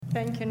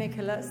Thank you,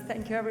 Nicholas.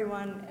 Thank you,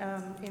 everyone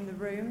in the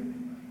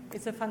room.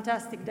 It's a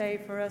fantastic day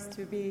for us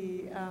to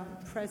be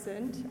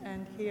present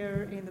and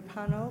here in the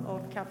panel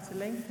of Capital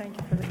Link. Thank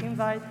you for the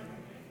invite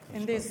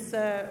in this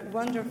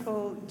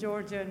wonderful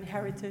Georgian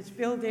heritage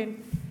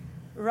building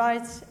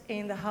right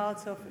in the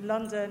heart of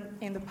London,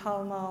 in the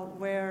Pall Mall,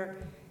 where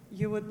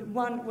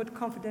one would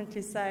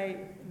confidently say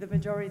the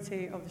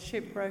majority of the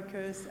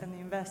shipbrokers and the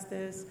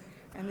investors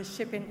and the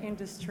shipping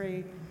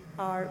industry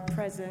are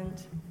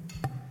present.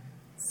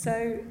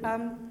 So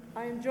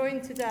I am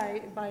joined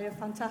today by a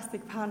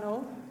fantastic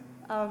panel.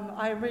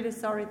 I'm really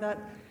sorry that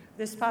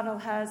this panel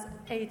has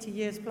 80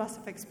 years plus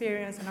of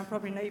experience, and I'm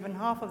probably not even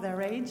half of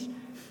their age.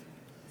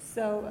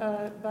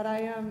 So, but I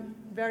am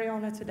very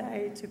honored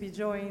today to be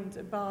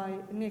joined by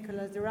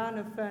Nicholas Duran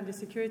of Fearnley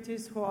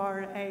Securities, who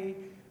are a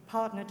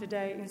partner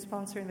today in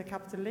sponsoring the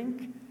Capital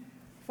Link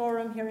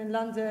Forum here in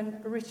London,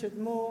 Richard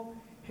Moore,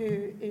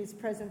 who is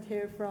present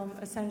here from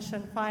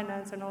Ascension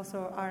Finance and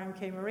also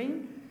RMK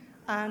Marine.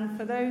 And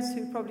for those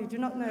who probably do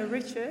not know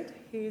Richard,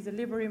 he is a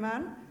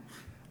liveryman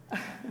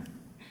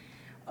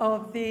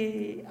of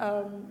the,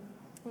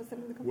 what's the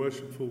name of the company?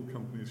 Worshipful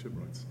Company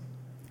Shipwrights.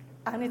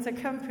 And it's a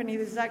company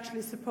that is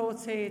actually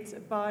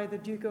supported by the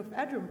Duke of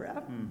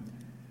Edinburgh.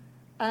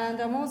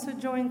 And I'm also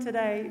joined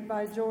today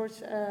by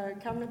George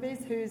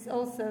Kamnabis, who is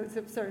also,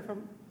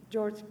 from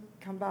George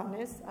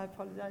Kambanis, I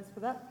apologize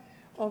for that,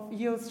 of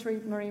Yield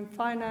Street Marine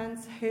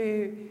Finance,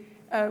 who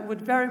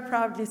would very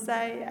proudly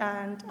say,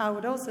 and I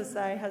would also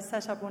say, has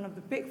set up one of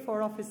the big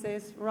four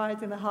offices right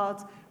in the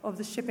heart of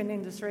the shipping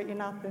industry in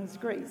Athens,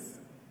 Greece.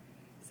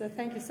 So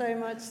thank you so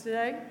much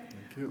today.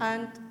 Thank you.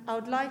 And I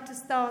would like to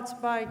start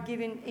by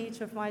giving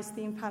each of my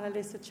esteemed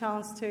panelists a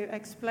chance to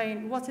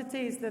explain what it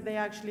is that they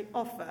actually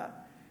offer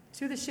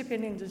to the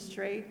shipping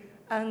industry,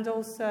 and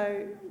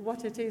also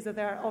what it is that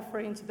they are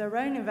offering to their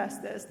own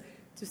investors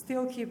to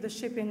still keep the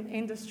shipping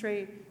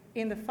industry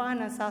in the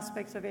finance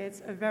aspects of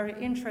it a very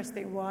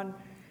interesting one,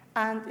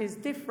 and is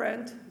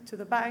different to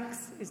the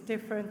banks, is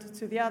different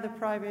to the other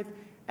private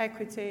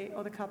equity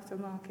or the capital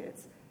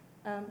markets.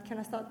 Can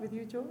I start with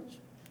you, George?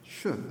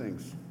 Sure,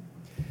 thanks.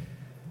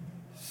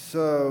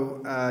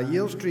 So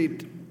Yield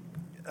Street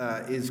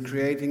is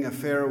creating a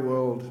fairer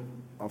world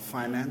of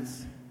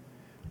finance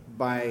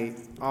by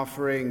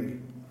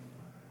offering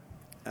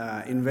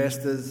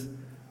investors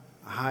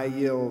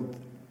high-yield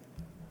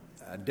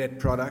debt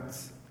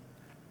products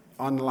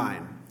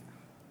online.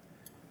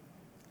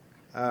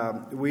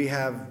 We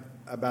have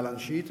a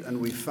balance sheet and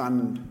we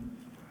fund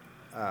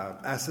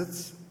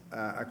assets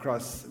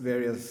across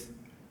various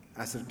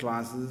asset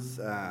classes.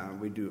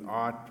 We do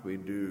art, we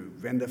do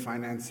vendor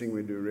financing,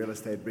 we do real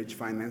estate bridge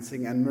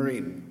financing, and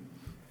marine.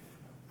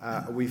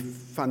 We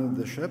fund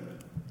the ship.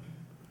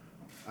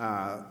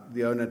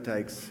 The owner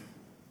takes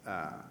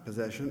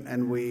possession,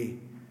 and we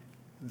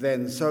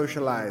then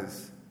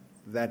socialize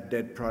that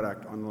debt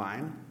product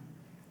online.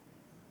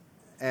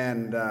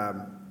 And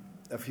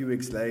a few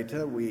weeks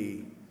later,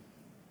 we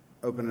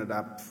open it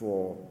up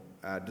for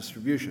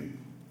distribution.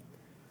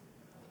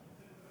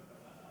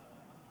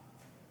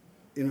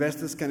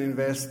 Investors can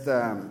invest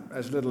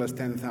as little as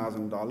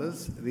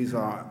 $10,000. These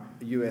are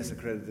US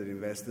accredited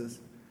investors.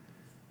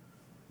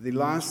 The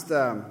last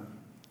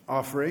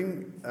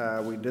offering,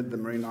 we did the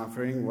marine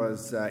offering,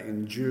 was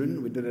in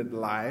June. We did it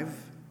live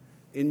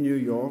in New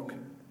York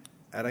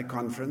at a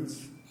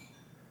conference.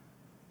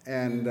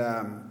 And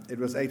it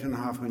was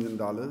 $8.5 million.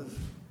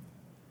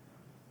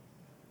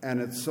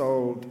 And it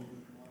sold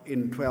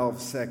in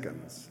 12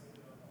 seconds.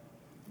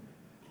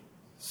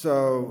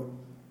 So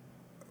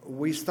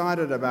we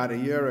started about a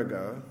year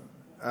ago.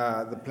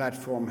 The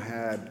platform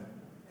had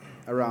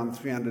around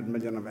 300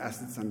 million of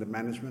assets under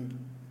management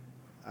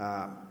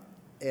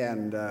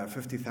and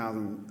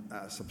 50,000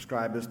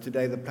 subscribers.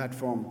 Today, the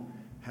platform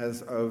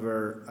has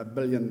over $1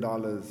 billion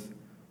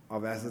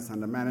of assets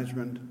under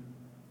management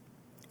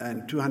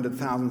and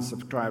 200,000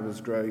 subscribers,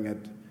 growing at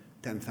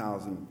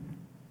 10,000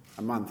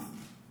 a month.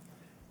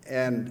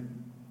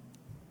 And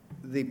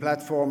the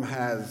platform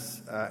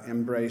has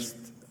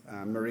embraced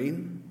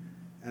marine,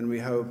 and we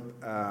hope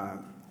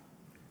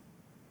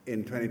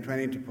in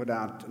 2020 to put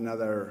out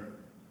another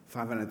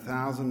 500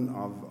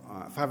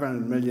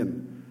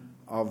 million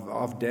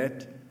of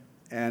debt.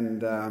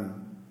 And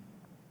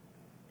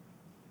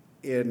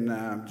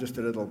in just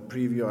a little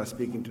preview, I was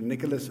speaking to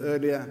Nicholas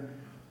earlier,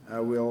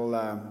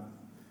 we'll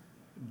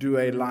do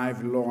a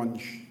live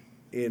launch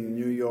in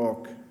New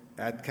York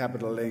at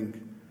Capital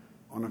Link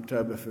on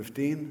October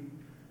 15.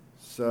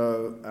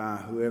 So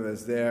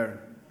whoever's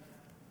there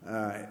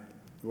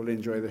will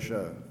enjoy the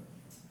show.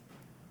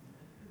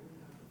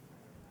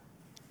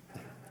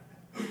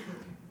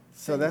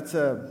 So that's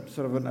a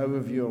sort of an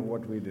overview of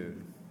what we do.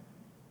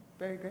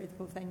 Very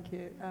grateful, thank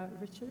you.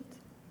 Richard?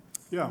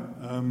 Yeah,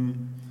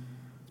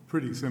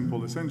 pretty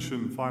simple.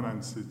 Ascension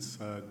Finance, it's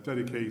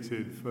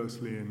dedicated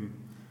firstly in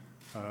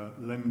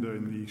lender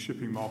in the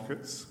shipping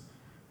markets.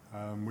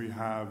 We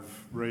have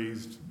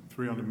raised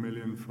 300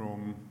 million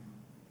from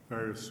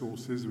various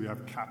sources. We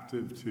have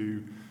captive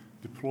to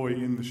deploy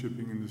in the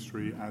shipping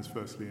industry as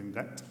firstly in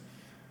debt.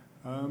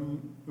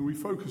 We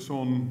focus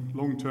on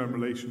long-term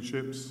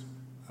relationships,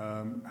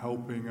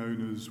 helping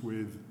owners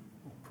with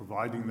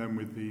providing them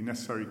with the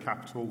necessary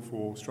capital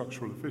for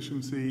structural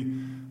efficiency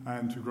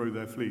and to grow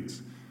their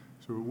fleets.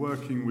 So we're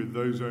working with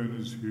those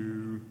owners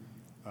who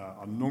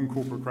are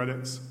non-corporate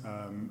credits,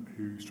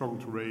 who struggle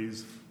to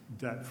raise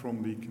debt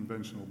from the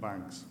conventional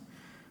banks.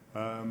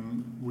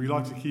 We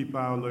like to keep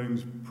our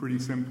loans pretty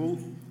simple.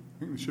 I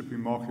think the shipping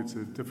markets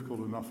are difficult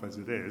enough as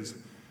it is.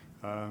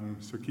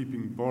 So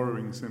keeping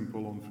borrowing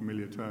simple on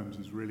familiar terms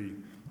is really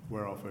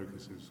where our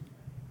focus is.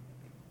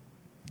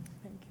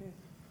 Thank you.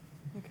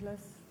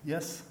 Nicholas?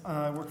 Yes,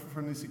 I work for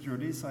Friendly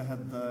Securities. I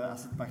had the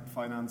asset-backed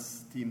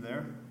finance team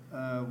there.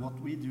 What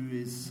we do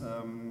is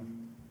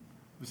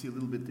we see a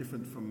little bit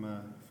different from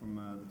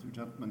the two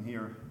gentlemen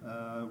here.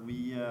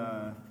 We,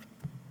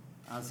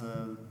 as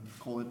a,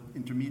 call it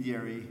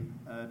intermediary,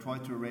 try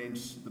to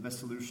arrange the best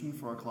solution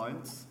for our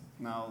clients.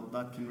 Now,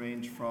 that can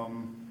range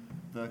from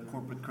the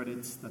corporate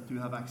credits that do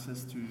have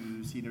access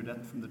to senior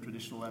debt from the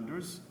traditional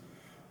lenders,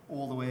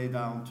 all the way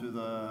down to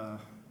the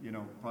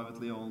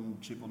privately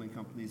owned shipowning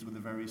companies with a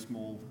very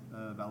small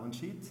balance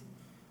sheet,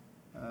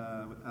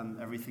 and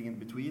everything in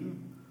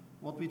between.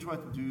 What we try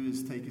to do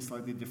is take a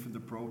slightly different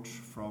approach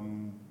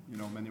from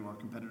many of our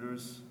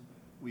competitors.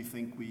 We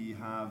think we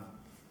have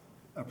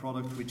a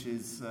product which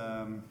is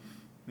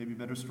maybe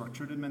better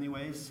structured in many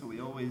ways. So we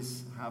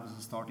always have as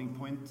a starting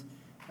point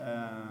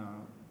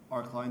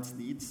our clients'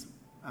 needs,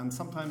 and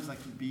sometimes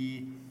that could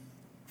be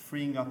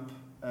freeing up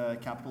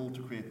capital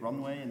to create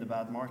runway in the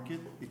bad market.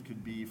 It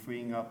could be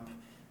freeing up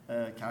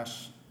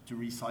cash to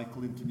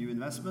recycle into new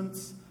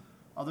investments.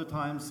 Other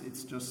times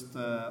it's just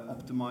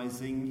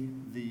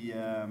optimizing the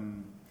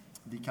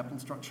capital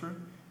structure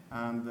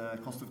and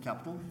cost of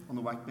capital on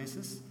a WACC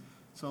basis.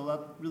 So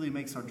that really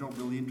makes our job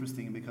really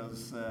interesting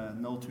because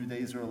no 2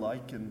 days are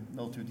alike and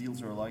no two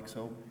deals are alike.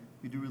 So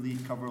we do really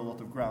cover a lot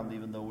of ground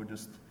even though we're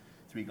just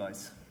 3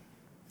 guys.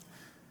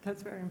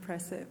 That's very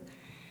impressive.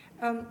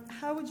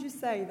 How would you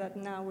say that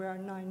now we are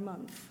 9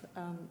 months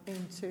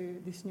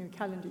into this new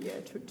calendar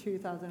year,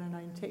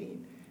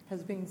 2019,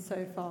 has been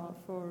so far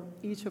for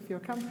each of your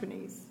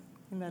companies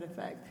in that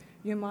effect?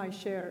 You might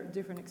share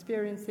different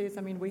experiences.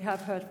 I mean, we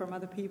have heard from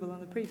other people on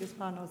the previous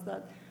panels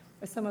that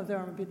some of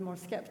them are a bit more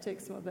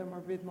skeptic, some of them are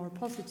a bit more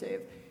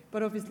positive.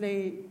 But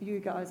obviously, you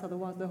guys are the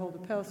ones that hold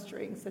the purse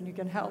strings, and you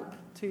can help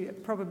to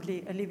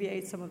probably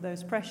alleviate some of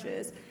those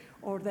pressures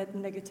or that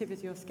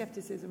negativity or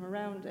skepticism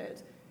around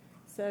it.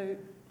 So,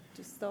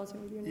 just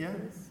starting with you,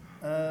 Nicholas.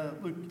 Yeah.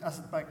 Look,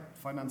 asset-backed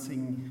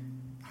financing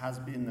has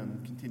been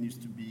and continues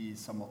to be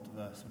somewhat of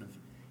a sort of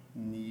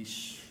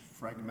niche,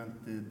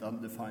 fragmented,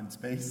 undefined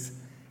space.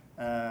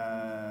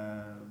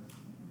 I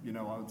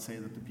would say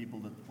that the people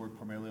that work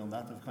primarily on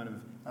that have kind of,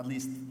 at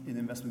least in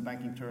investment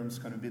banking terms,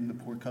 kind of been the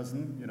poor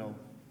cousin,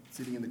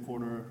 sitting in the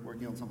corner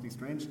working on something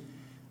strange.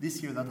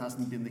 This year that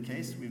hasn't been the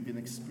case. We've been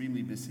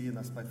extremely busy in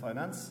asset-backed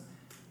finance,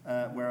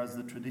 whereas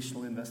the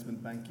traditional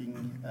investment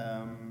banking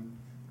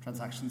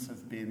transactions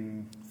have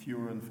been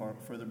fewer and far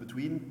further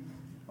between.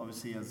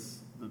 Obviously,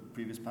 as the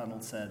previous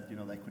panel said,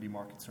 the equity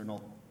markets are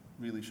not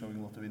really showing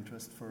a lot of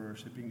interest for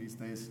shipping these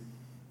days.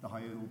 The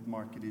high yield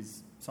market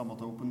is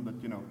somewhat open, but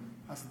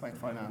asset-backed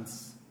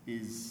finance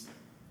is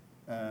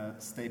a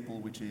staple,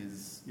 which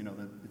is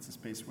that it's a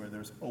space where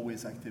there's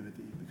always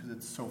activity because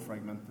it's so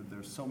fragmented.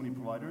 There's so many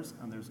providers,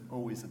 and there's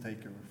always a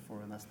taker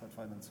for an asset-backed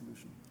finance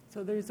solution.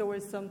 So there's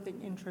always something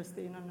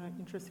interesting and an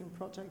interesting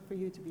project for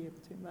you to be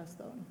able to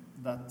invest on.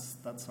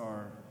 That's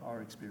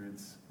our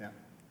experience. Yeah.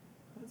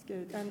 That's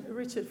good. And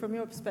Richard, from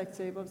your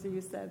perspective, obviously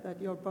you said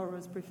that your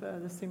borrowers prefer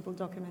the simple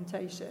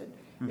documentation.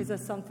 Is that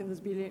something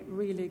that's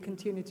really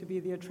continued to be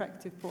the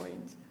attractive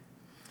point?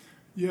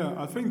 Yeah,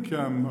 I think,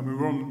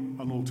 we're on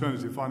an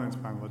alternative finance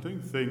panel. I don't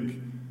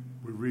think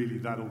we're really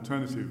that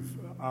alternative.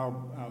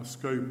 Our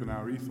scope and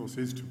our ethos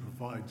is to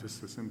provide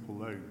just a simple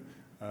loan,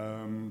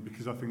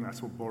 because I think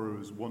that's what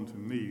borrowers want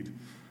and need.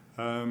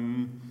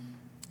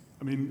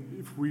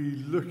 If we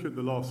look at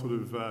the last sort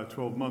of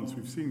 12 months,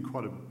 we've seen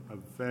quite a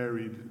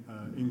varied,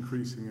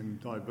 increasing and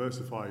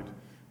diversified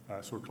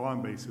sort of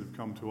client base that have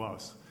come to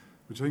us,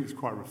 which I think is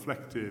quite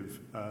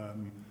reflective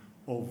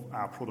of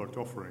our product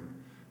offering.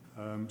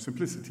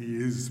 Simplicity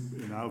is,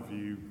 in our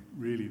view,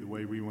 really the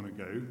way we want to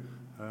go,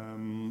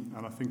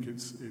 and I think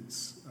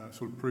it's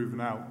sort of proven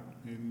out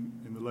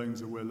in the loans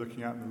that we're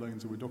looking at and the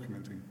loans that we're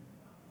documenting.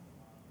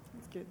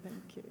 That's good,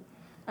 thank you.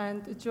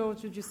 And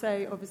George, would you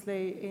say,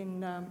 obviously,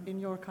 in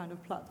your kind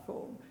of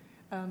platform,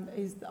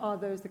 are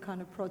those the kind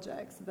of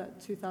projects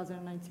that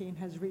 2019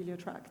 has really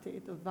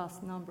attracted a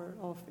vast number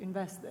of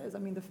investors? I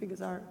mean, the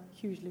figures are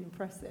hugely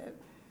impressive,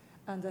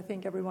 and I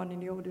think everyone in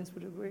the audience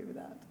would agree with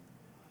that.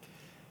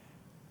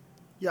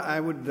 Yeah, I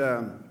would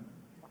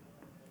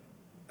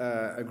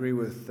agree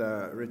with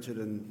Richard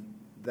in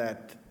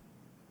that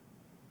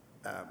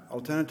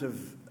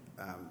alternative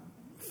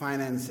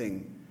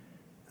financing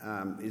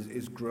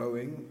is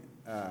growing.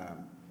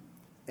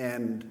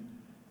 And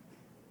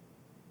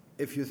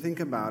if you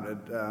think about it,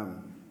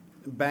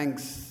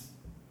 banks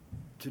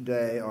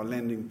today are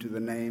lending to the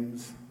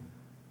names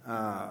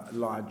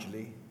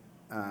largely.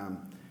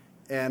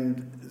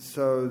 And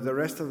so the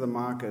rest of the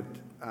market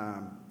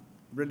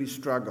really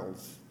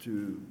struggles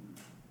to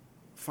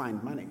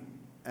find money.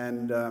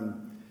 And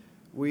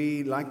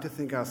we like to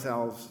think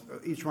ourselves,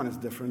 each one is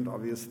different,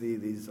 obviously,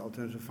 these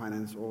alternative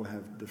finance all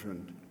have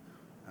different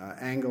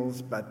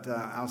angles, but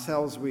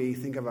ourselves, we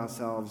think of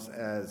ourselves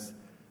as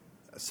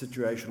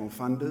situational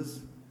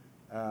funders,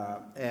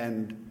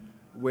 and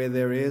where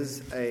there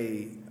is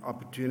a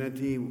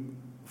opportunity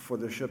for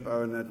the ship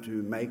owner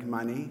to make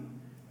money,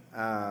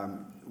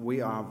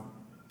 we are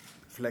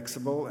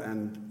flexible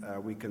and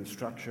we can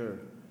structure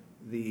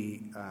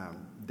the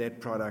debt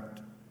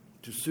product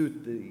to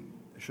suit the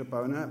ship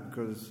owner,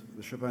 because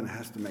the ship owner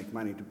has to make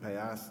money to pay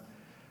us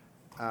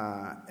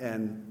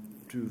and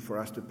for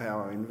us to pay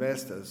our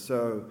investors.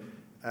 So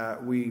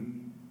we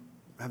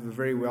have a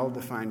very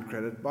well-defined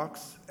credit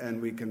box,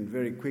 and we can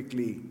very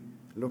quickly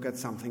look at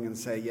something and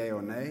say yay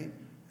or nay.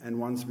 And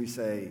once we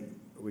say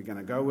we're going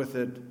to go with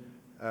it,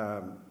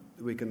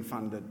 we can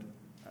fund it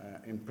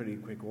in pretty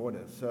quick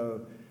order.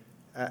 So,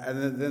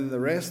 and then the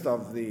rest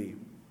of the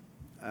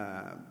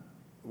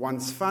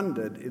once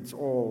funded, it's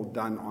all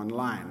done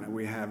online.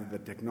 We have the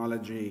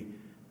technology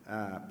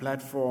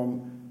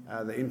platform,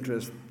 the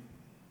interest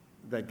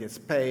that gets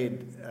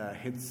paid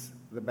hits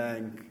the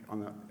bank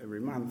every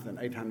month, and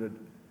 800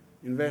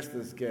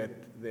 investors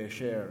get their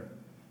share,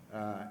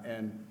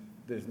 and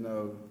there's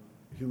no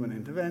human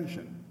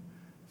intervention.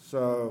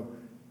 So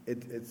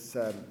it's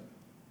a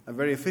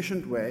very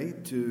efficient way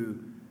to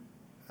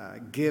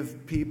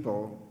give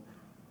people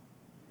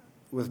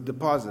with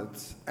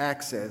deposits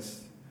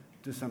access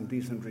to some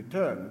decent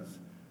returns.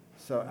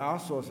 So our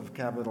source of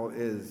capital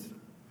is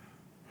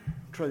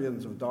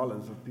trillions of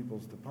dollars of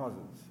people's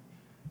deposits.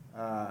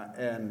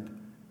 And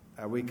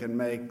we can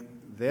make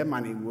their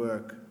money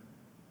work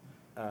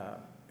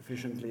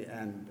efficiently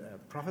and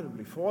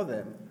profitably for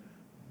them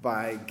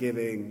by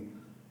giving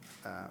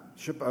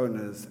ship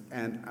owners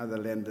and other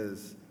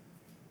lenders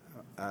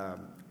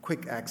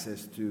quick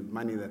access to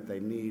money that they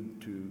need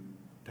to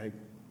take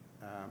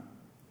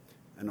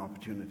an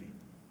opportunity.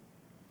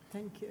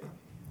 Thank you.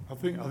 I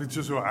think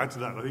just to add to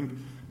that, I think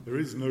there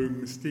is no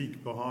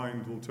mystique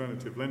behind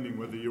alternative lending,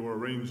 whether you're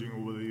arranging or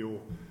whether you're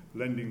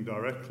lending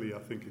directly. I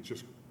think it's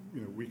just,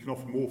 we can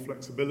offer more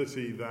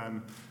flexibility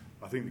than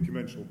I think the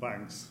conventional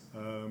banks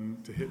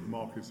to hit the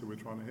markets that we're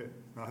trying to hit.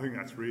 And I think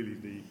that's really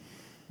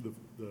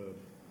the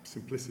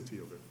simplicity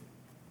of it.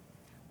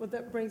 Well,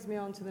 that brings me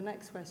on to the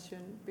next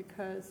question,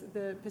 because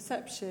the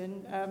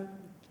perception,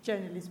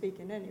 generally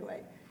speaking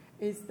anyway,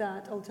 is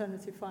that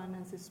alternative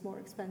finance is more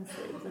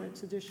expensive than a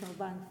traditional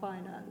bank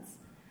finance.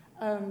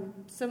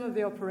 Some of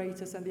the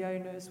operators and the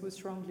owners would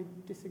strongly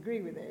disagree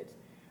with it,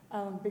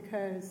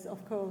 because,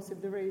 of course,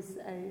 if there is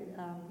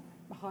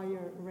a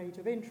higher rate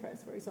of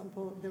interest, for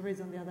example, there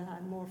is, on the other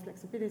hand, more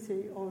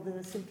flexibility, or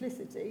the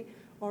simplicity,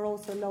 or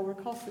also lower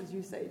cost, as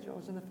you say,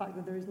 George, and the fact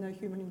that there is no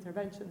human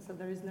intervention, so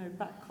there is no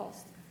back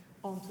cost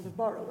onto the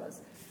borrowers.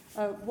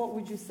 What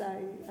would you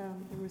say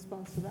in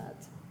response to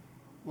that?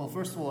 Well,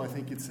 first of all, I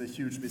think it's a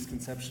huge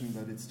misconception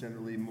that it's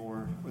generally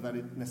more, or that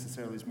it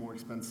necessarily is more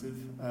expensive.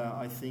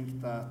 I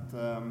think that,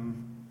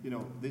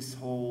 this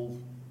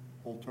whole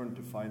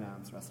alternative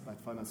finance or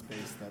asset-backed finance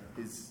space that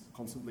is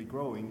constantly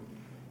growing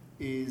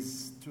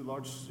is to a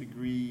large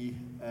degree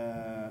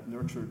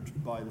nurtured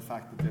by the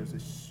fact that there's a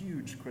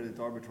huge credit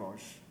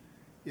arbitrage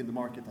in the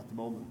market at the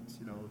moment.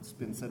 It's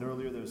been said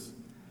earlier, there's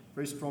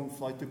very strong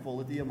flight to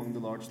quality among the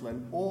large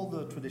lenders. All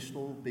the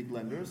traditional big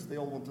lenders, they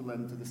all want to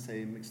lend to the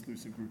same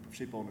exclusive group of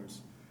ship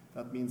owners.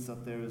 That means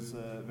that there's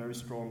a very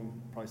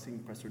strong pricing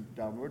pressure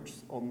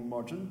downwards on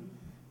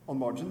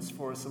margins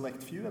for a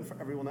select few, and for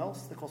everyone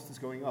else, the cost is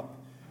going up.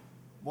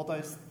 What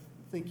I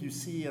think you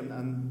see,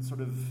 and sort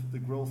of the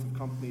growth of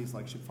companies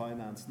like Ship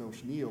Finance and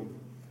Ocean Yield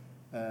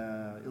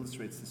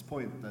illustrates this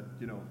point that,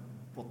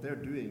 what they're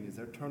doing is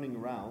they're turning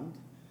around,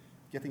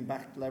 getting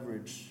back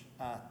leverage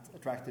at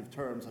attractive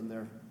terms, and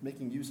they're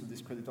making use of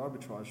this credit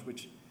arbitrage,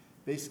 which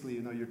basically,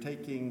 you're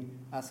taking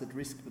asset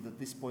risk, but at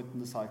this point in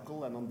the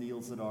cycle and on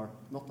deals that are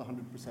not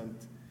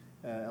 100%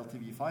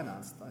 LTV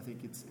financed, I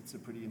think it's a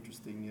pretty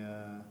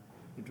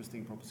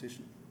interesting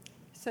proposition.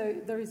 So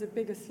there is a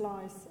bigger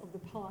slice of the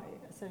pie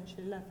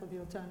essentially left for the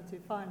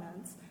alternative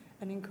finance,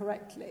 and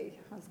incorrectly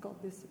has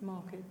got this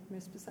market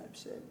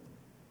misperception.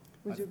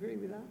 Would you agree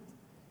with that?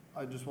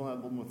 I just want to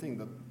add one more thing,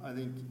 that I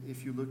think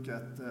if you look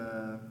at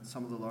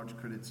some of the large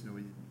credits,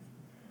 we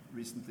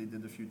recently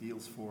did a few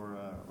deals for,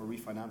 or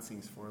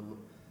refinancings for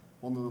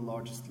one of the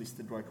largest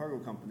listed dry cargo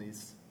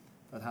companies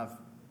that have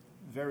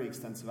very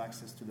extensive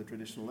access to the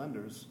traditional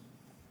lenders.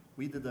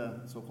 We did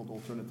a so-called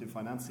alternative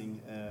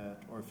financing,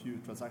 or a few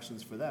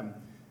transactions for them,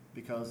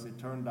 because it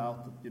turned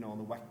out that, on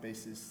a WACC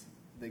basis,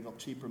 they got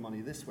cheaper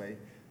money this way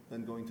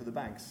than going to the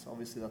banks.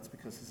 Obviously, that's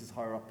because this is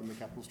higher up in the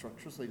capital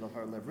structure, so they got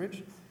higher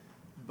leverage.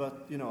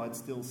 But, I'd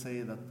still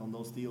say that on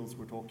those deals,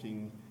 we're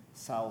talking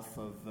south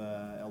of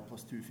L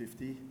plus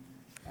 250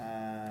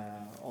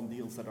 on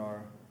deals that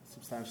are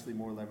substantially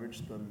more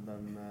leveraged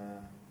than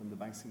the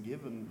banks can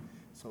give, and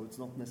so it's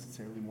not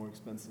necessarily more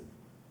expensive.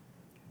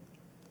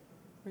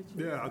 Richard?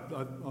 Yeah,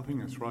 I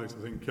think that's right.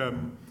 I think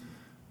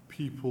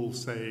people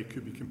say it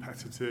could be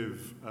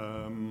competitive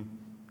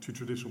to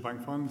traditional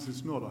bank finance.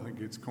 It's not. I think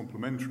it's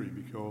complementary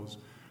because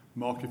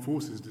market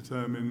forces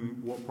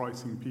determine what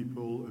pricing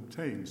people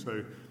obtain.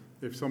 So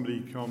if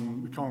somebody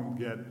can't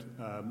get,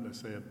 let's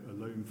say, a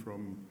loan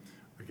from,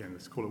 again,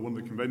 let's call it one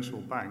of the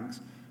conventional banks,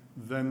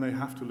 then they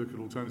have to look at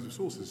alternative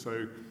sources.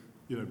 So,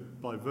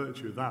 by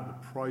virtue of that, the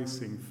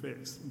pricing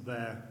fits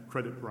their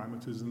credit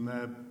parameters and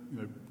their,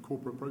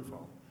 corporate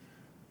profile.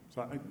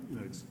 So, I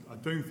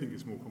don't think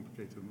it's more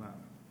complicated than that.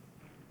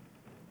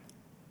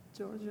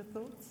 George, your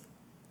thoughts?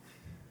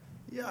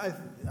 Yeah,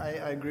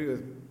 I agree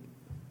with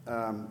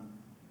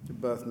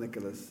both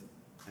Nicholas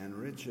and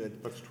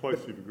Richard. That's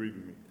twice you've agreed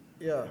with me.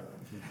 Yeah.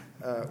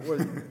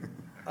 Well,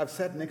 I've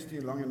sat next to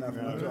you long enough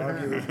not to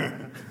argue with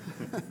you.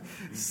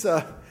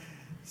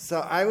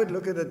 So I would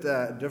look at it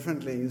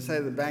differently. You say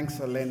the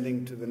banks are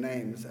lending to the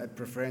names at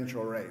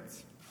preferential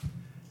rates.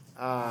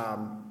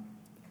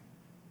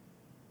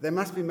 They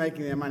must be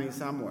making their money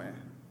somewhere.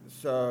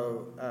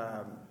 So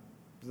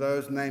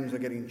those names are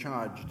getting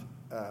charged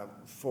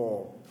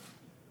for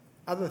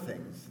other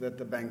things that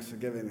the banks are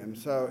giving them.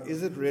 So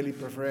is it really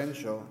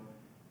preferential?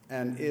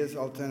 And is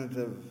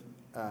alternative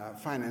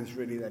finance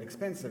really that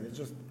expensive? It's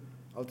just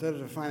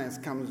alternative finance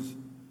comes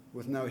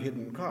with no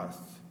hidden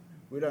costs.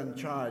 We don't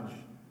charge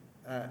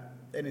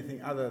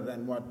anything other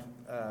than what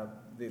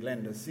the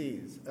lender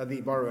sees,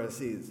 the borrower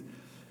sees.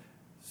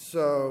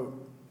 So,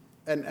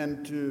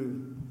 and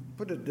to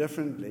put it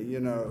differently,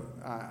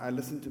 I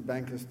listen to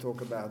bankers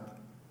talk about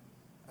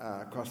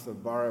cost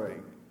of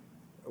borrowing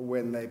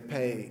when they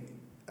pay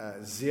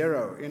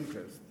zero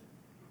interest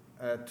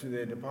to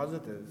their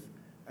depositors,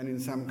 and in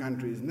some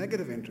countries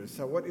negative interest.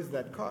 So what is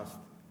that cost?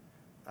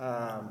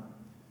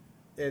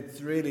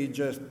 It's really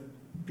just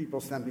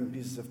people stamping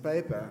pieces of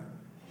paper,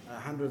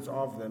 hundreds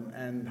of them,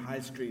 and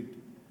high street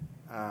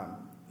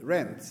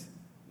rents.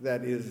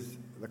 That is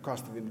the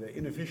cost of the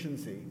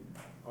inefficiency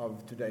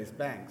of today's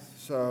banks.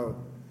 So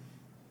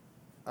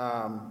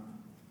the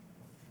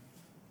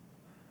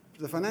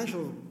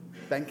financial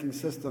banking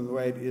system, the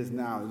way it is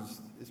now,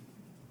 is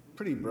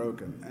pretty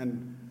broken.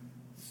 And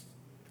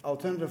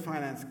alternative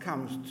finance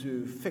comes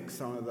to fix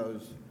some of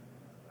those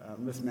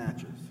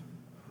mismatches.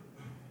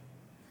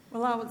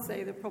 Well, I would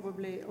say that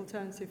probably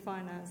alternative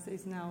finance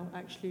is now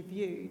actually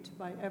viewed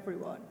by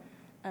everyone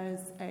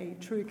as a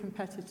true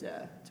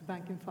competitor to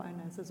banking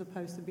finance, as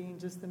opposed to being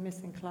just the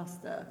missing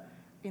cluster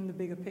in the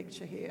bigger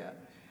picture here.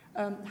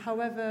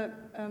 However,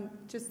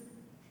 just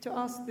to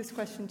ask this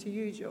question to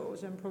you,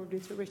 George, and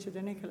probably to Richard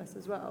and Nicholas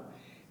as well,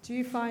 do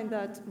you find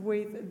that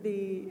with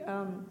the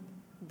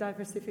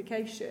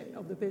diversification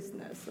of the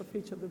business of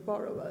each of the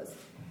borrowers,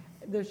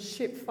 the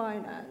ship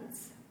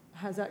finance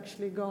has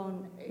actually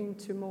gone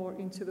more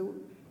into the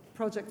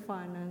project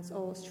finance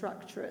or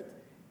structured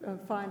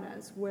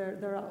finance, where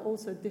there are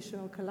also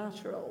additional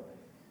collateral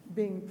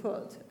being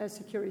put as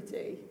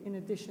security in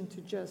addition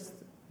to just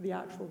the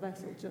actual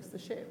vessel, just the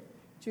ship?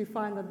 Do you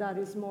find that that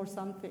is more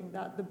something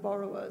that the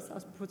borrowers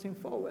are putting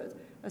forward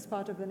as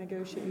part of the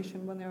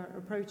negotiation when they're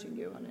approaching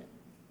you on it?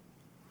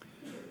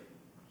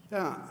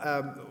 Yeah,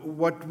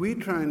 what we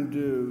try and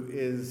do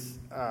is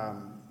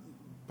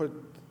put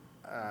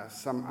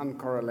some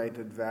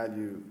uncorrelated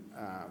value.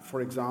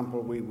 For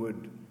example, we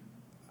would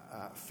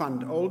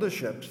fund older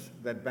ships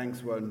that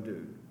banks won't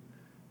do.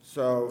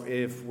 So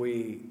if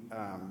we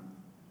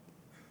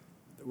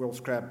will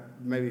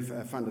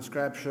fund a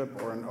scrap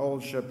ship or an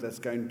old ship that's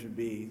going to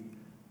be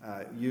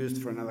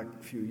used for another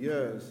few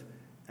years,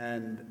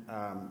 and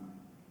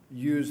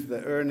use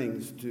the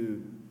earnings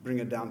to bring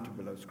it down to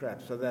below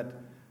scrap, so that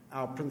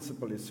our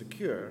principal is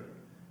secure.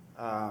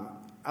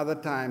 Other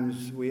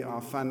times we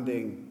are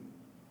funding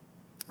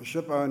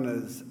ship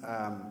owners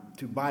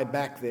to buy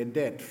back their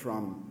debt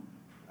from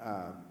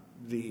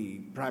the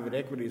private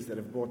equities that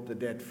have bought the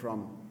debt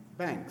from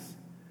banks.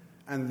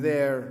 And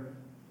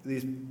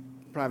these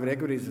private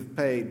equities have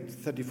paid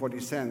 30, 40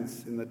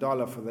 cents in the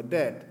dollar for the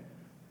debt.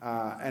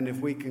 And if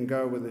we can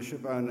go with the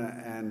ship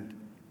owner and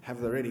have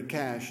the ready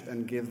cash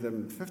and give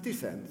them 50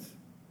 cents,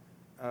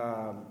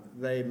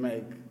 they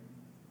make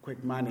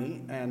quick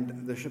money,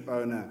 and the ship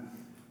owner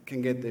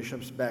can get their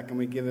ships back, and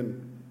we give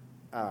them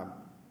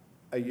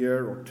a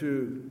year or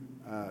two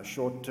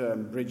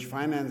short-term bridge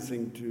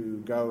financing to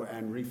go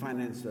and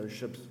refinance those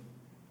ships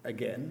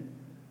again,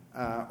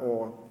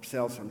 or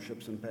sell some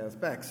ships and pay us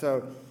back.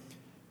 So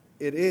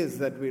it is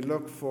that we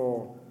look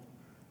for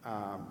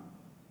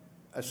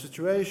a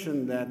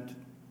situation that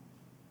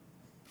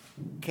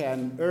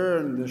can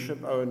earn the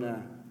ship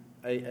owner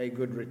a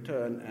good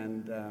return,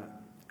 and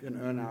can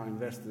earn our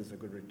investors a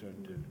good return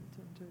too.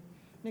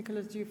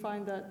 Nicholas, do you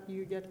find that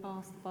you get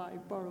asked by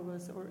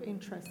borrowers or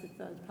interested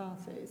third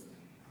parties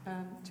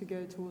to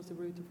go towards the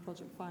route of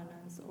project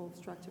finance or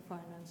structured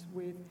finance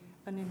with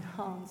an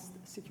enhanced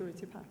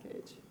security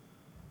package?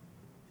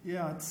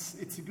 Yeah,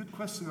 it's a good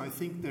question. I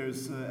think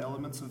there's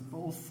elements of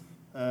both.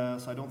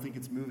 So I don't think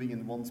it's moving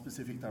in one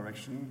specific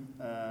direction.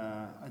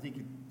 I think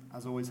it,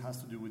 as always, has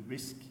to do with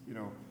risk.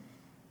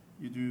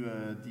 you do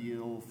a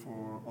deal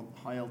on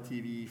high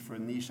LTV for a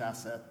niche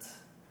asset,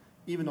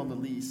 even on the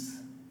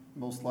lease,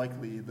 most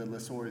likely the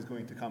lessor is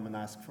going to come and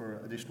ask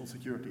for additional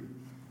security.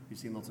 We've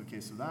seen lots of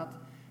cases of that.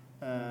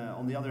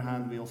 On the other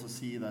hand, we also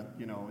see that,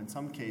 in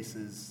some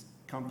cases,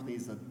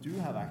 companies that do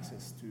have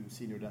access to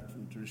senior debt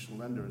from traditional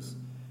lenders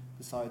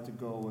decide to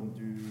go and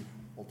do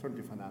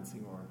alternative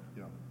financing, or,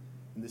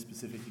 in this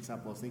specific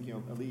example, I was thinking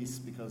of Elise,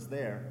 because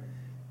they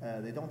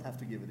don't have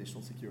to give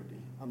additional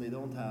security, and they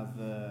don't have,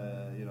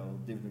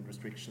 dividend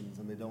restrictions,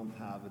 and they don't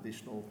have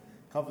additional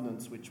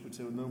covenants, which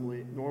they would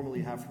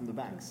normally have from the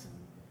banks.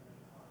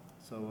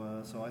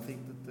 So I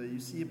think that you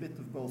see a bit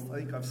of both. I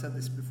think I've said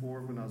this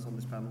before when I was on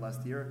this panel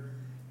last year.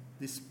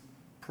 This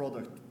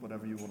product,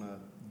 whatever you want to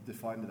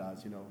define it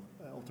as,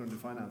 alternative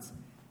finance,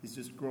 is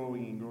just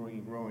growing and growing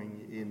and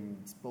growing in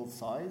both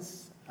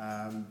size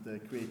and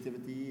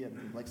creativity and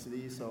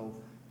complexity. So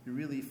you're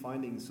really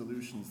finding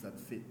solutions that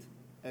fit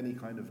any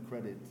kind of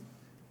credit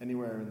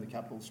anywhere in the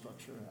capital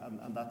structure.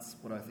 And that's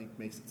what I think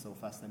makes it so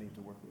fascinating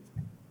to work with.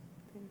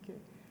 Thank you.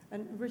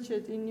 And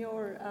Richard, in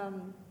your,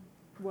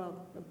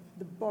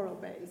 the borrow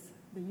base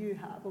that you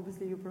have,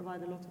 obviously you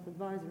provide a lot of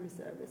advisory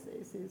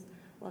services, is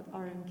what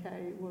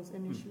RMK was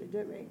initially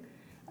doing.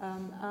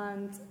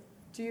 And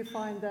do you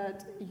find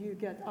that you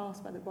get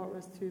asked by the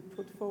borrowers to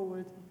put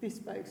forward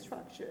bespoke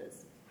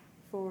structures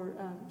for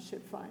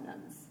ship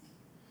finance?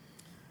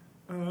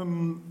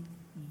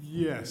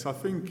 Yes, I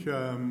think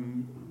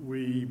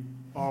we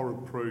are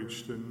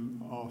approached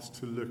and asked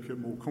to look at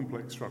more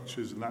complex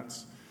structures, and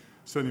that's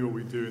certainly what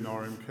we do in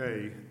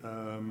RMK.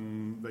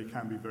 They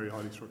can be very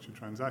highly structured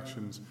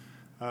transactions.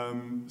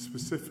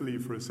 Specifically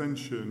for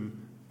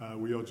Ascension,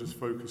 we are just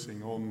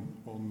focusing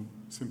on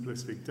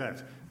simplistic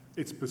debt.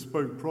 It's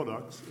bespoke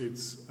products.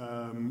 It's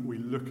we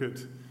look at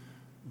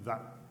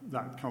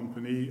that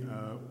company,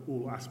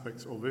 all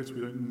aspects of it.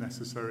 We don't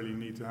necessarily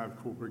need to have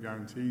corporate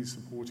guarantees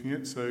supporting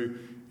it. So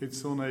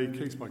it's on a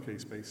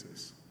case-by-case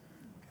basis.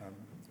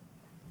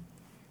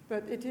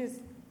 But it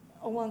is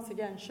once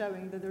again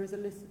showing that there is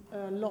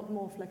a lot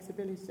more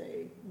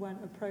flexibility when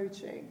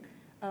approaching.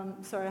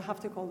 Sorry, I have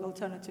to call it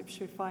alternative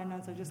ship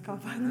finance. I just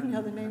can't find any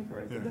other name for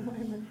it at the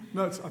moment.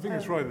 No, I think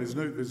it's right.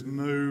 There's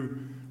no.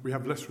 We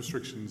have less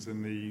restrictions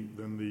than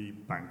the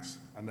banks,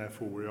 and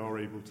therefore we are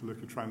able to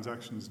look at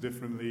transactions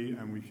differently,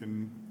 and we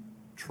can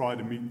try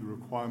to meet the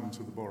requirements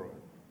of the borrower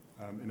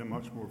in a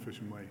much more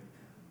efficient way.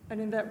 And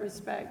in that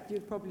respect,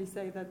 you'd probably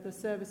say that the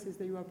services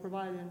that you are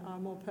providing are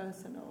more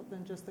personal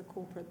than just the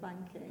corporate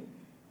banking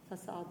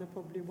facade that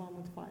probably one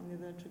would find in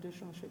the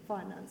traditional ship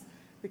finance,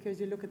 because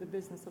you look at the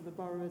business of the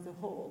borrower as a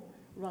whole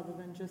rather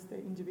than just the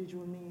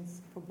individual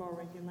needs for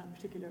borrowing in that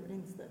particular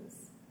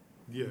instance.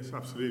 Yes,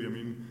 absolutely. I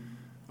mean,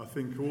 I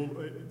think all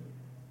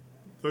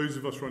those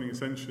of us running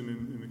Ascension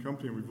in the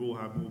company, we've all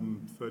had more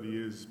than 30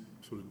 years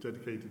sort of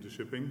dedicated to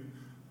shipping,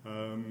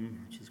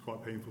 which is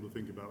quite painful to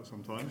think about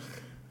sometimes.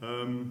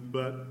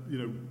 But,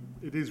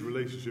 it is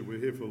relationship. We're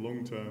here for the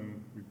long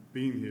term. We've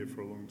been here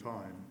for a long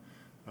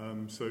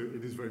time. So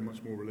it is very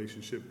much more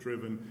relationship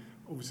driven.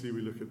 Obviously,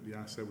 we look at the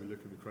asset, we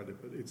look at the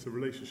credit, but it's a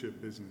relationship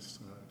business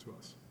to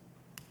us.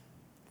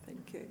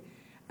 Thank you.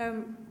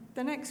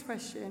 The next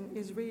question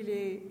is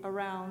really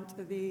around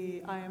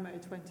the IMO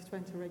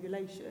 2020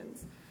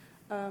 regulations,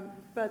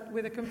 but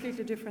with a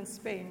completely different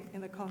spin in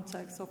the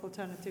context of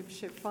alternative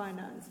ship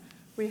finance.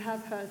 We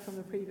have heard from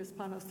the previous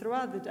panels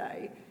throughout the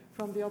day,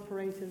 from the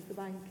operators, the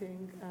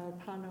banking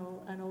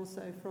panel, and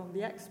also from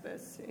the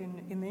experts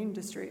in the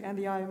industry and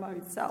the IMO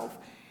itself,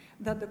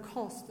 that the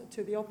cost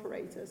to the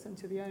operators and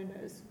to the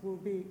owners will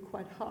be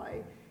quite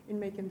high in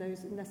making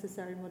those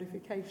necessary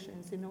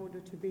modifications in order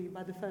to be,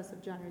 by the 1st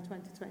of January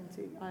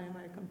 2020,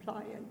 IMO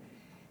compliant.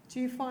 Do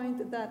you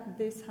find that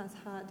this has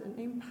had an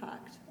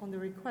impact on the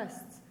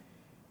requests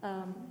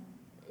from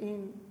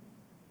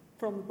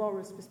the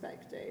borrower's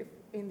perspective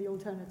in the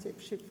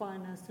alternative ship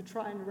finance to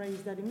try and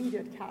raise that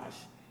immediate cash,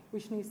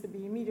 which needs to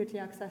be immediately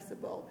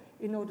accessible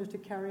in order to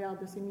carry out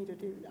this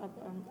immediate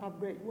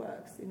upgrade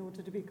works in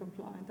order to be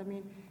compliant? I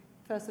mean,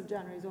 1st of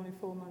January is only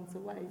 4 months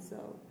away,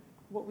 so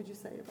what would you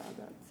say about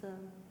that?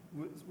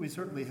 We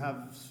certainly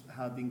have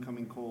had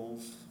incoming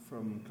calls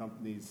from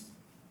companies,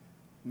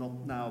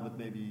 not now, but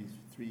maybe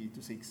 3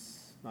 to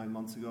 6, 9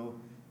 months ago,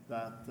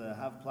 that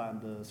have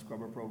planned a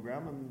scrubber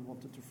program and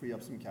wanted to free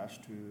up some cash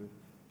to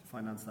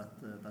finance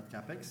that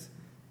capex.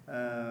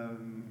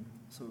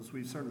 So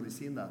we've certainly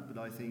seen that,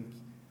 but I think,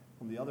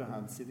 on the other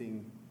hand,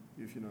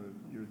 if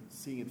you're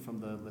seeing it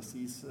from the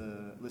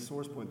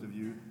lessor's point of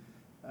view,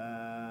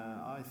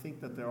 I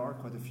think that there are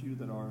quite a few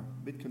that are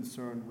a bit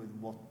concerned with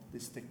what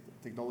this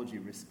technology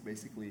risk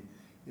basically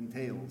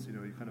entails.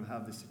 You kind of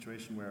have this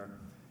situation where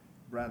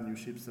brand new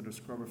ships that are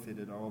scrubber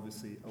fitted are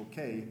obviously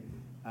okay,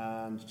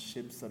 and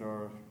ships that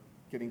are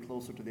getting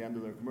closer to the end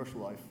of their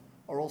commercial life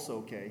are also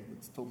okay.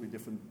 It's totally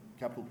different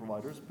capital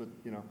providers, but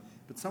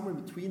somewhere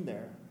in between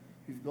there,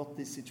 you've got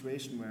this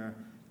situation where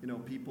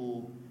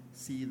people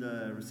see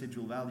the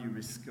residual value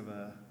risk of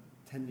a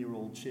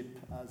 10-year-old ship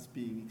as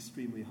being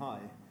extremely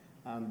high.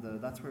 And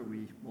that's where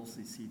we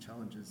mostly see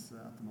challenges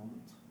at the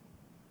moment.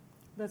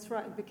 That's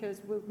right,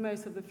 because with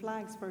most of the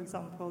flags, for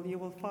example, you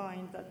will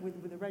find that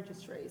with the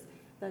registries,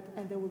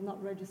 and they will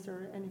not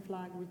register any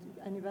flag with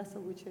any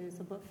vessel which is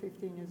above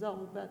 15 years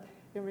old, but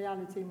in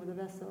reality, when the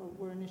vessel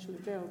were initially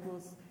built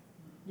was,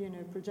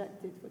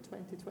 projected for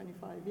 20,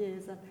 25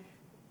 years. And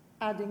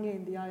adding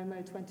in the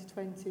IMO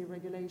 2020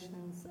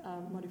 regulations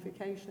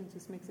modifications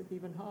just makes it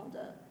even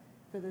harder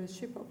for the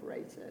ship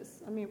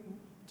operators. I mean,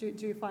 do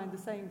you find the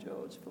same,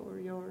 George, for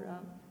your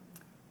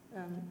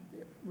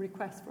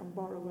requests from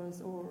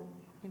borrowers or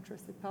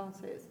interested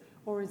parties?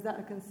 Or is that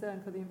a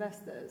concern for the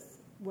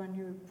investors when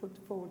you put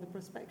forward the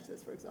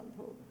prospectus, for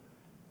example?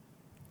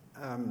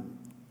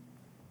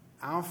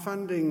 Our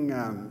funding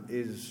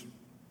is,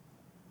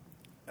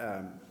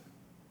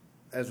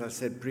 as I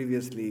said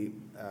previously,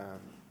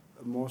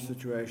 more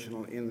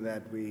situational in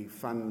that we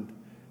fund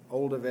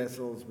older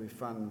vessels, we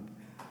fund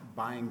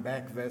buying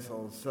back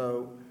vessels.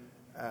 So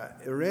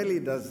rarely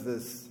does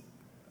this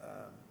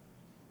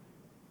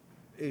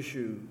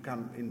issue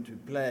come into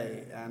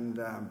play, and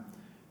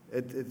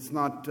it's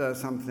not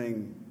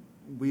something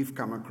we've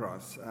come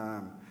across.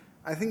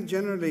 I think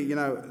generally,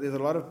 there's a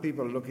lot of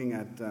people looking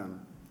at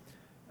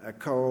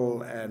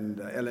coal and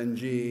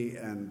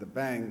LNG and the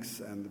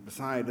banks and the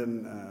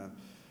Poseidon.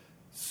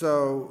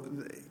 So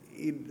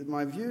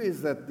my view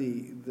is that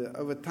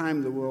over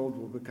time the world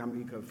will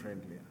become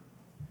eco-friendlier.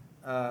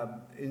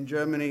 In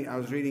Germany, I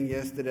was reading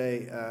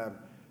yesterday,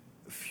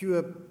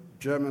 fewer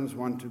Germans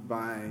want to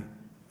buy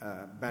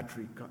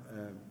battery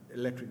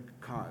electric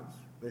cars.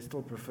 They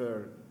still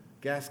prefer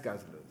gas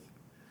guzzlers.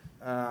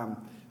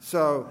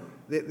 So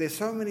there's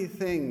so many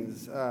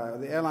things,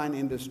 the airline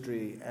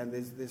industry, and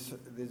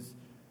there's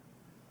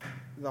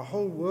the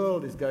whole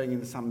world is going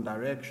in some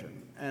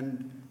direction.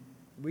 And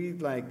we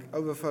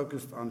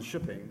over-focused on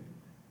shipping,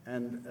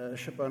 and a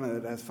ship owner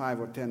that has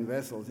 5 or 10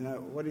 vessels,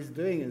 what he's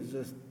doing is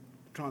just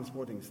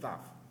transporting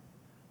stuff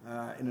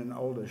in an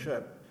older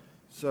ship.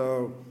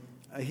 So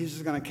he's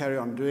just going to carry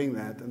on doing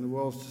that, and the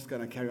world's just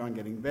going to carry on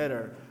getting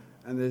better.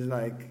 And there's,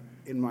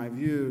 in my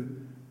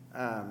view,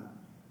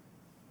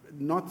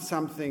 not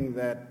something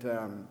that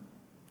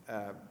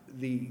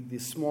the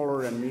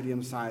smaller and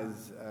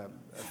medium-sized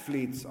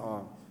fleets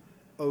are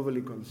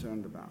overly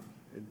concerned about.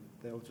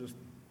 They'll just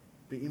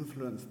be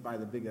influenced by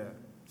the bigger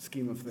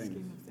scheme of things.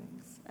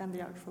 And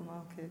the actual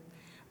market.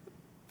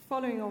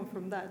 Following on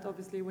from that,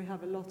 obviously we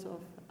have a lot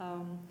of,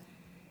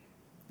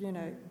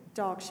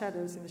 dark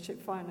shadows in the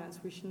ship finance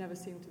which never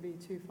seem to be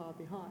too far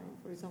behind.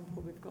 For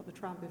example, we've got the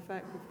Trump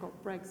effect, we've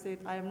got Brexit.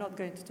 I am not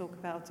going to talk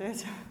about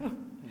it.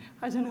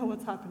 I don't know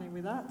what's happening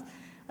with that.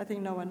 I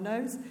think no one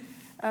knows.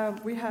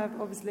 We have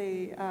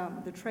obviously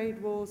the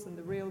trade wars and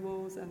the real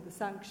wars and the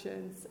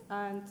sanctions.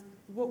 And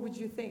what would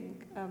you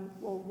think,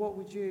 or what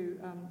would you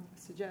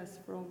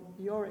suggest from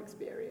your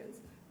experience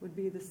would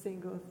be the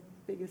single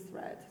biggest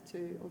threat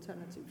to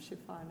alternative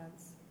ship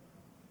finance?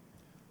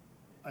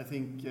 I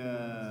think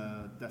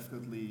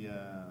definitely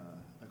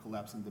a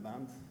collapse in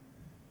demand,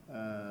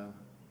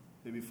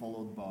 maybe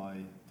followed by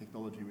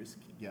technology risk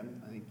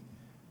again. I think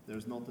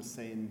there's not the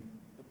same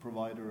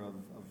provider of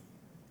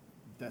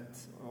debt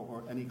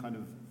or any kind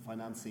of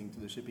financing to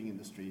the shipping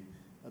industry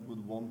that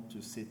would want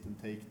to sit and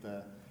take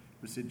the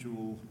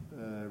residual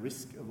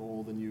risk of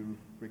all the new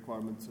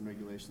requirements and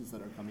regulations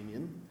that are coming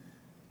in.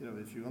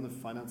 If you're going to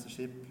finance a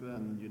ship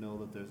and you know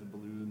that there's a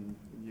balloon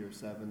in year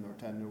 7 or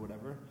 10 or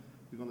whatever,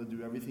 you're going to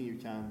do everything you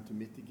can to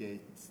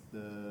mitigate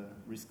the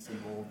risks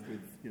involved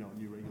with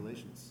new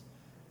regulations.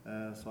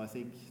 So I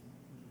think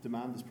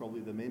demand is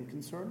probably the main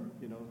concern.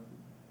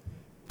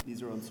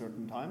 These are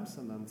uncertain times,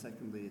 and then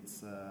secondly,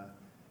 it's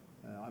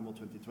IMO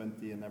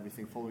 2020 and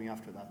everything following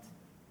after that.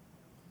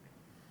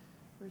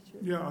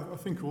 Richard? Yeah, I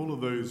think all of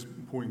those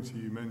points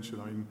you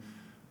mentioned,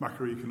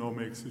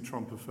 macroeconomics, the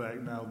Trump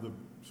effect, now the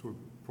sort of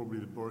probably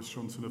the Boris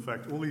Johnson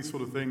effect, all these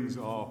sort of things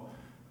are,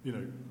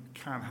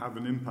 can have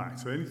an impact.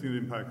 So anything that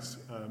impacts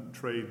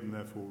trade and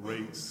therefore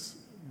rates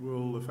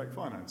will affect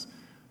finance.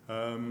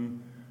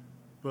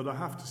 But I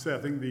have to say, I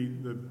think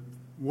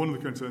one of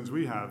the concerns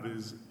we have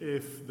is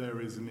if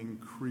there is an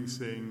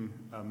increasing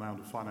amount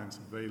of finance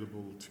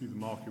available to the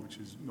market, which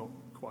is not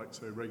quite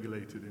so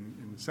regulated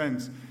in the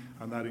sense,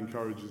 and that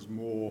encourages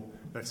more,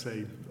 let's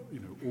say,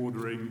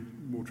 ordering,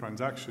 more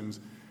transactions,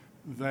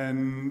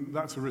 then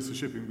that's a risk of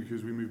shipping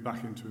because we move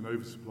back into an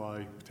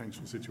oversupply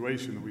potential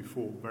situation that we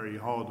fought very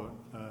hard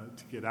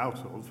to get out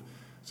of.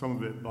 Some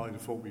of it by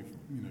default,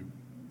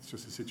 it's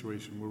just a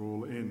situation we're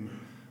all in.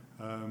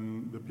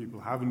 That people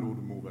haven't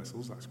ordered more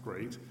vessels, that's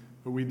great,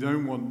 but we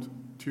don't want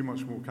too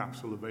much more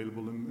capital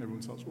available and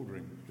everyone starts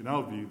ordering. In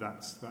our view,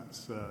 that's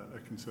a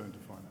concern to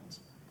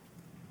finance.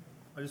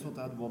 I just want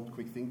to add one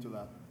quick thing to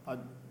that. I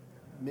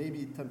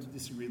maybe tend to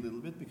disagree a little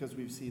bit because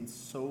we've seen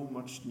so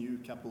much new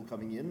capital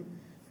coming in.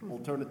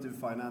 Alternative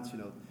finance,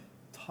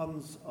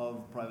 tons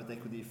of private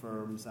equity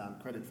firms and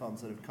credit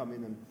funds that have come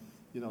in and,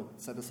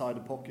 set aside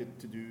a pocket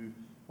to do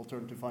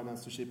alternative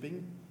finance to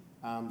shipping.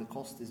 And the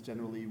cost is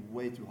generally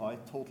way too high,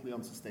 totally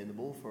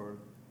unsustainable for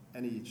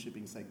any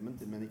shipping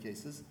segment in many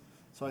cases.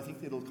 So I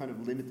think it'll kind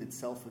of limit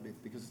itself a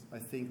bit because I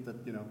think that,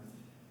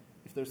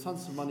 if if there's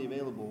tons of money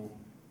available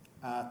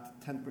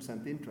at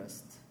 10%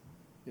 interest,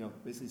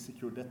 basically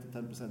secure debt at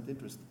 10%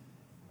 interest,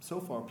 so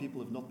far people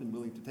have not been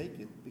willing to take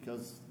it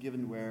because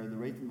given where the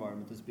rate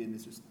environment has been,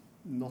 it's just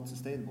not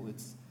sustainable.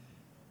 It's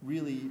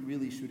really,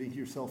 really shooting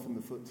yourself in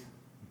the foot.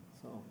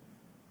 So.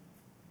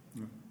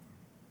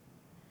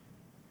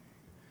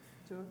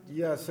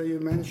 Yeah, so you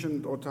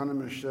mentioned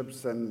autonomous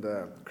ships and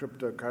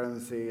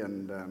cryptocurrency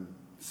and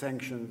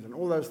sanctions, and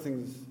all those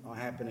things are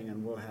happening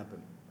and will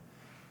happen.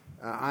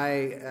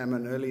 I am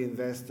an early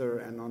investor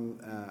and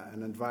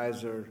an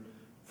advisor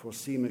for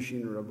Sea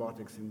Machine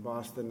Robotics in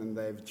Boston, and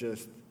they've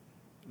just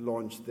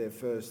launched their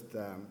first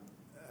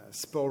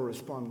spill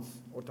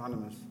response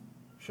autonomous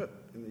ship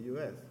in the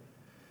US.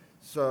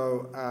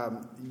 So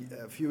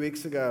a few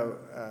weeks ago,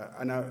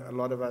 I know a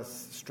lot of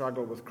us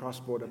struggle with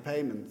cross-border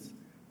payments.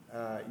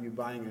 You're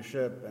buying a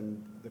ship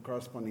and the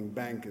corresponding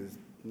bank is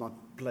not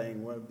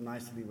playing well,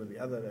 nicely with the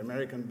other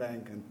American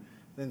bank, and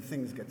then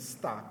things get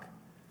stuck.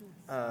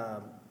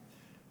 Yes.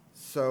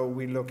 So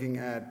we're looking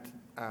at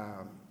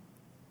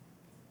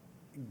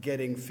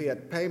getting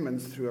fiat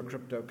payments through a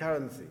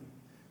cryptocurrency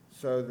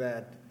so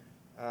that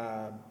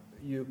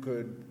you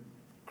could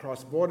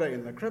cross-border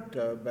in the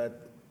crypto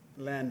but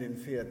land in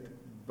fiat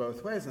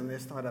both ways, and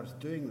there's startups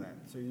doing that.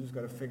 So you just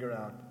got to figure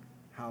out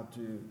how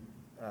to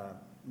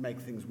make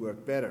things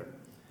work better.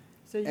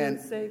 So you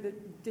would say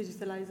that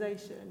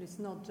digitalization is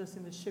not just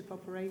in the ship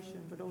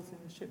operation, but also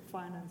in the ship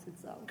finance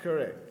itself?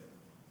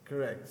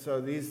 Correct. So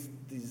these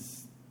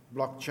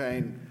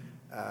blockchain,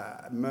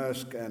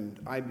 Maersk and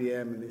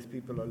IBM and these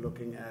people are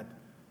looking at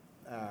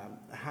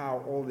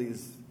how all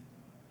these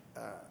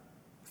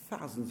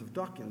thousands of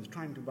documents,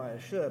 trying to buy a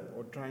ship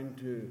or trying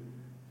to,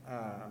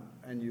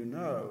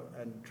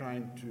 and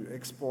trying to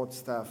export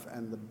stuff,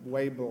 and the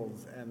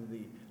waybills and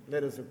the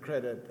letters of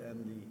credit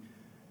and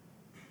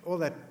all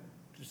that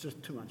is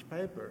just too much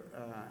paper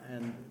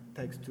and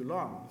takes too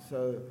long.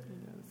 So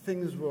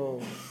things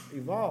will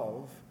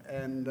evolve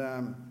and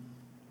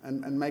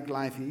make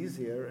life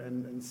easier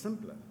and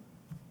simpler,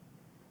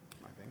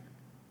 I think.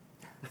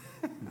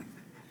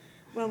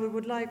 Well, we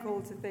would like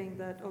all to think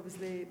that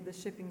obviously the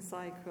shipping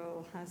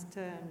cycle has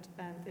turned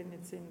and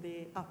it's in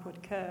the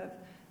upward curve.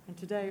 And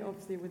today,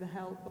 obviously, with the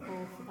help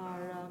of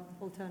our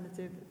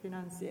alternative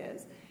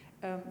financiers,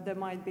 there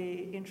might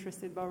be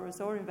interested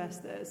borrowers or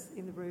investors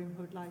in the room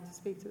who would like to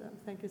speak to them.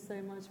 Thank you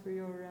so much for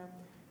your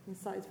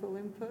insightful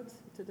input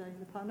today in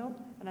the panel.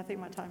 And I think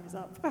my time is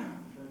up.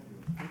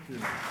 Thank you.